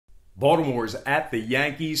Baltimore's at the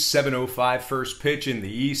Yankees, 7:05 first pitch in the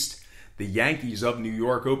East. The Yankees of New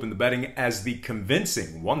York open the betting as the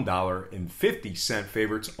convincing $1.50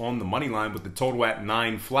 favorites on the money line with the total at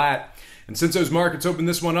 9 flat. And since those markets opened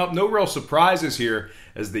this one up, no real surprises here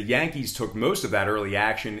as the Yankees took most of that early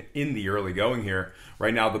action in the early going here.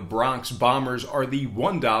 Right now, the Bronx Bombers are the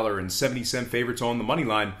 $1.70 favorites on the money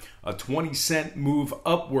line, a 20-cent move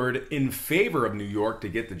upward in favor of New York to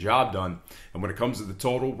get the job done. And when it comes to the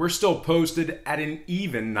total, we're still posted at an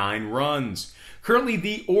even 9 runs. Currently,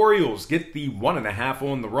 the Orioles get the 1.5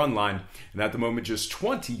 on the run line, and at the moment, just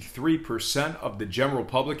 23% of the general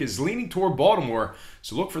public is leaning toward Baltimore.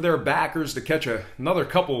 So look for their backers to catch another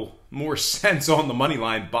couple more cents on the money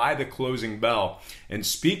line by the closing bell. And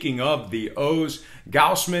speaking of the O's,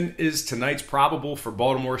 Gausman is tonight's probable for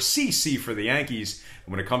Baltimore, CC for the Yankees.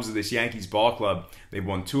 And when it comes to this Yankees ball club, they've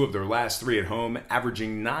won 2 of their last 3 at home,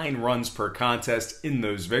 averaging 9 runs per contest in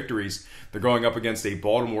those victories. They're going up against a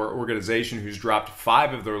Baltimore organization who's dropped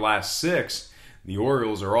 5 of their last 6. The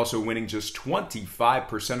Orioles are also winning just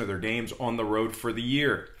 25% of their games on the road for the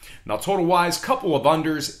year. Now, total-wise, couple of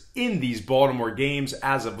unders in these Baltimore games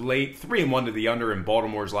as of late. 3-1 to the under in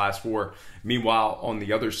Baltimore's last 4. Meanwhile, on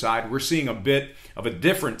the other side, we're seeing a bit of a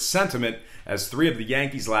different sentiment as 3 of the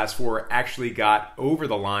Yankees' last 4 actually got over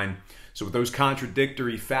the line. So with those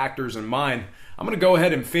contradictory factors in mind, I'm going to go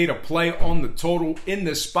ahead and fade a play on the total in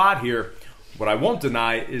this spot here. What I won't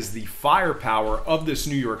deny is the firepower of this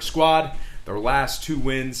New York squad. Their last 2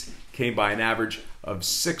 wins came by an average of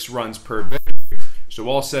 6 runs per victory. So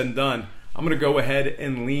all said and done, I'm going to go ahead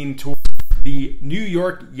and lean toward the New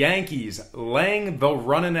York Yankees laying the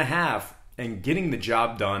 1.5 and getting the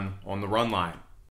job done on the run line.